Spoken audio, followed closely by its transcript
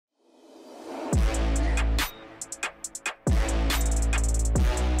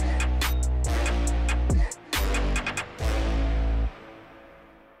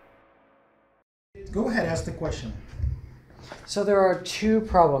Go ahead, ask the question. So there are two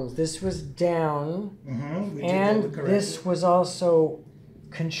problems. This was down, and this was also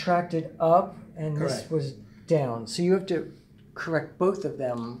contracted up, and this was down. So you have to correct both of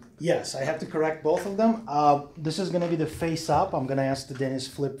them. Yes, I have to correct both of them. This is going to be the face up. I'm going to ask the dentist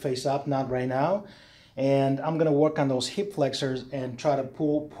flip face up, not right now. And I'm going to work on those hip flexors and try to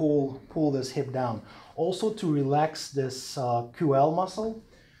pull this hip down. Also to relax this QL muscle,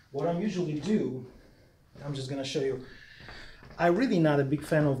 what I'm usually do, I'm just going to show you. I'm really not a big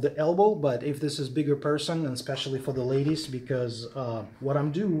fan of the elbow, but if this is bigger person, and especially for the ladies, because what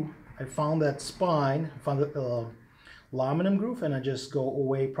I'm do, I found that spine, found the laminum groove, and I just go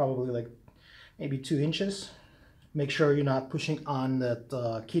away probably like maybe 2 inches. Make sure you're not pushing on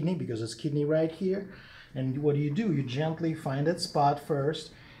that kidney, because it's kidney right here. And what do? You gently find that spot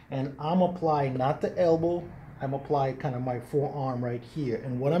first, and I'm applying not the elbow, I'm applying kind of my forearm right here.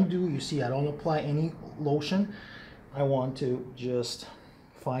 And what I'm doing, you see, I don't apply any lotion. I want to just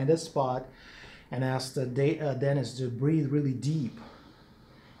find a spot and ask the dentist to breathe really deep.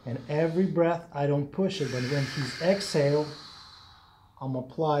 And every breath, I don't push it, but when he's exhale, I'm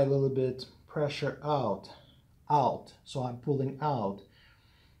apply a little bit pressure out. So I'm pulling out.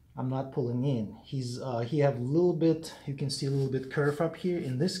 I'm not pulling in. He have a little bit, you can see a little bit curve up here.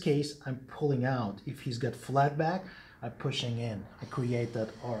 In this case, I'm pulling out. If he's got flat back, I'm pushing in. I create that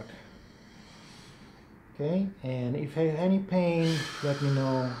arc. Okay, and if you have any pain, let me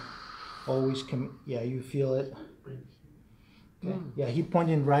know. Always come, yeah, you feel it. Okay. Yeah, he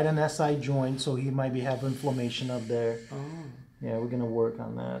pointing right on SI joint, so he might be having inflammation up there. Yeah, we're gonna work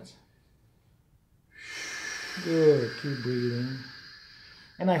on that. Good, keep breathing.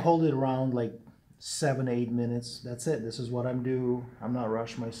 And I hold it around like 7-8 minutes. That's it. This is what I'm do. I'm not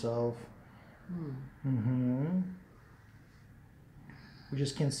rush myself. We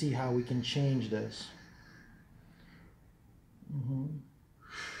just can see how we can change this.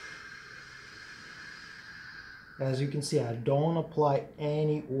 As you can see, I don't apply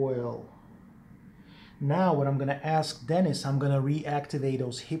any oil. Now what I'm going to ask Dennis, I'm going to reactivate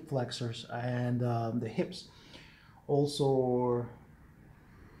those hip flexors and the hips. Also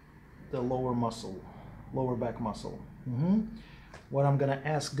the lower muscle, lower back muscle. What I'm going to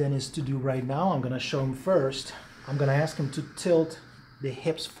ask Dennis to do right now, I'm going to show him first. I'm going to ask him to tilt the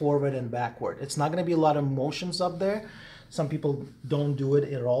hips forward and backward. It's not going to be a lot of motions up there. Some people don't do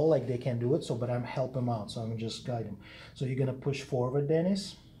it at all, like they can do it, so but I'm helping him out, so I'm just guide him. So you're gonna push forward,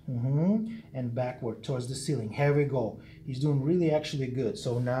 Dennis, and backward towards the ceiling. Here we go. He's doing really actually good.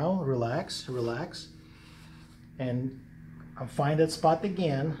 So now relax, relax, and I'll find that spot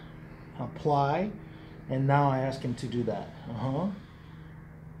again, apply, and now I ask him to do that.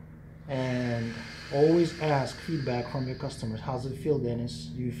 And always ask feedback from your customers. How's it feel, Dennis?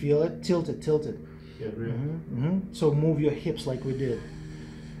 Do you feel it? Tilt it, tilt it. So move your hips like we did.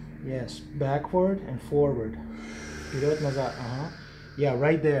 Yes, backward and forward. Yeah,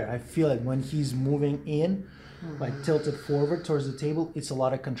 right there. I feel it when he's moving in, like tilted forward towards the table. It's a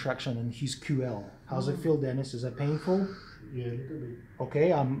lot of contraction, and he's QL. How's it feel, Dennis? Is that painful? Yeah, a little bit.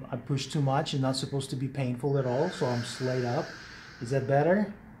 Okay, I pushed too much. It's not supposed to be painful at all, so I'm slayed up. Is that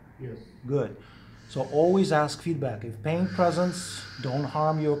better? Yes. Good. So always ask feedback. If pain presents, don't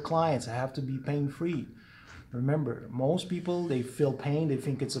harm your clients. I have to be pain-free. Remember, most people, they feel pain, they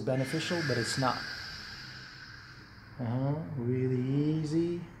think it's beneficial, but it's not. Really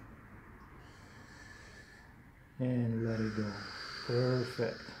easy. And let it go.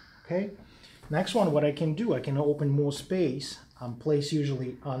 Perfect. Okay. Next one, what I can do, I can open more space. Place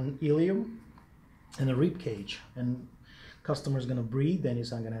usually on ilium and a rib cage. And customer's gonna breathe, then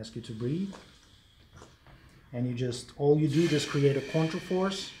I'm gonna ask you to breathe. And you just, all you do, just create a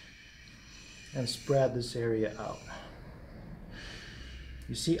contraforce and spread this area out.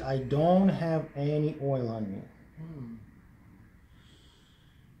 You see, I don't have any oil on me.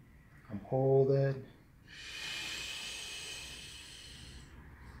 I'm holding.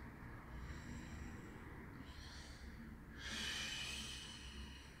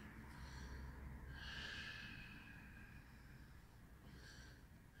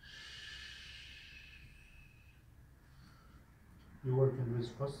 You working with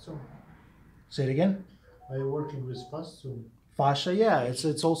Postural? Say it again. Are you working with Postural? Fascia, yeah,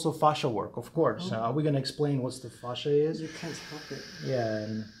 it's also fascia work, of course. Are we gonna explain what the fascia is? You can't help it.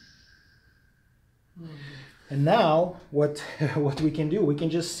 Yeah. And now, what we can do, we can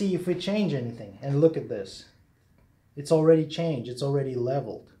just see if we change anything. And look at this. It's already changed. It's already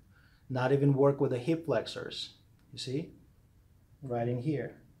leveled. Not even work with the hip flexors. You see? Right in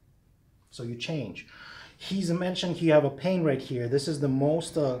here. So you change. He's mentioned he have a pain right here. This is the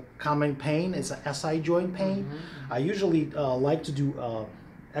most common pain. It's an SI joint pain. I usually like to do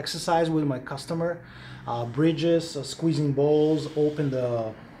exercise with my customer, bridges, squeezing balls, open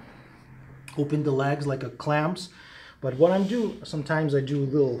the legs like a clamps. But what I'm do sometimes I do a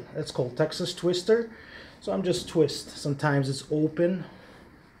little, it's called Texas twister. So I'm just twist. Sometimes it's open.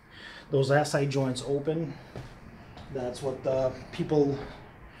 Those SI joints open. That's what people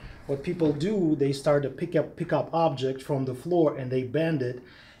do. They start to pick up object from the floor and they bend it,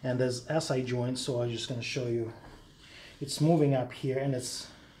 and there's SI joints. So I'm just going to show you. It's moving up here and it's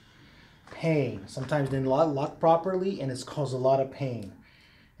pain. Sometimes they not lock properly and it's caused a lot of pain,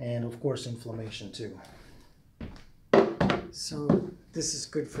 and of course inflammation too. So this is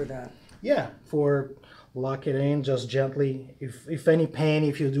good for that. Yeah, for lock it in just gently. If any pain,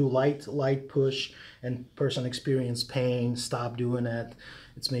 if you do light push and person experience pain, stop doing it.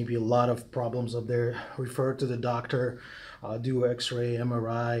 It's maybe a lot of problems up there. Refer to the doctor, do X-ray,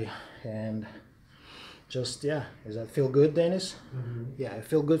 MRI, and just, yeah. Does that feel good, Dennis? Yeah, I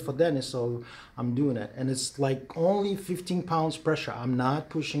feel good for Dennis, so I'm doing it. And it's like only 15 pounds pressure. I'm not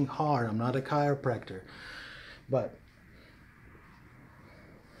pushing hard. I'm not a chiropractor, but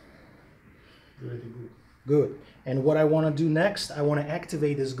Very good. good. And what I want to do next, I want to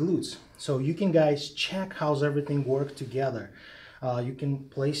activate his glutes. So you can guys check how's everything work together. You can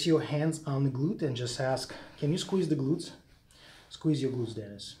place your hands on the glute and just ask, can you squeeze the glutes? Squeeze your glutes,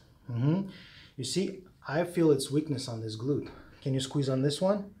 Dennis. You see, I feel its weakness on this glute. Can you squeeze on this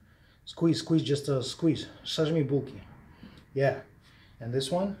one? Squeeze, just a squeeze. Sashimi bulky. Yeah. And this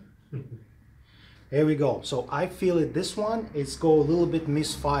one? There we go. So I feel it. This one, it's go a little bit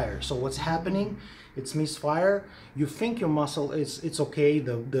misfire. So what's happening? It's misfire. You think your muscle it's okay.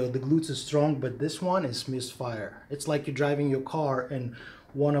 The glutes is strong, but this one is misfire. It's like you're driving your car and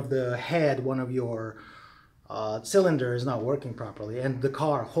one of your cylinder is not working properly, and the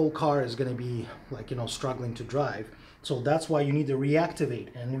whole car is going to be like, struggling to drive. So that's why you need to reactivate.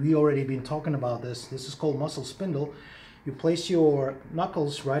 And we already been talking about this. This is called muscle spindle. You place your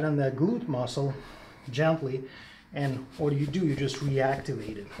knuckles right on that glute muscle gently, and what do? You just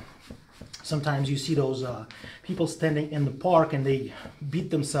reactivate it. Sometimes you see those people standing in the park and they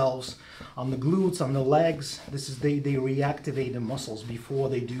beat themselves on the glutes, on the legs. This is they reactivate the muscles before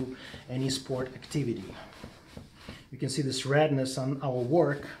they do any sport activity. You can see this redness on our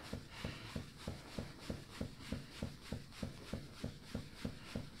work.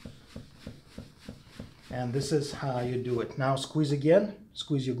 And this is how you do it. Now squeeze again,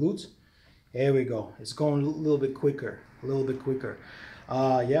 squeeze your glutes. There we go. It's going a little bit quicker,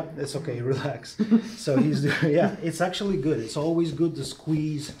 yeah, it's okay, relax. So he's doing, yeah, it's actually good. It's always good to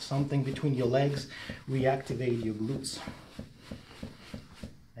squeeze something between your legs, reactivate your glutes.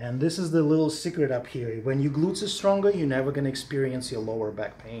 And this is the little secret up here. When your glutes is stronger, you're never going to experience your lower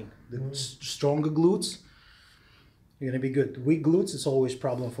back pain. The stronger glutes, you're going to be good. Weak glutes, it's always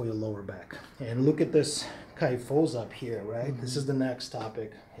problem for your lower back. And look at this kyphos up here, right? This is the next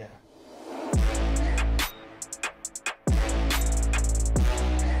topic. Yeah.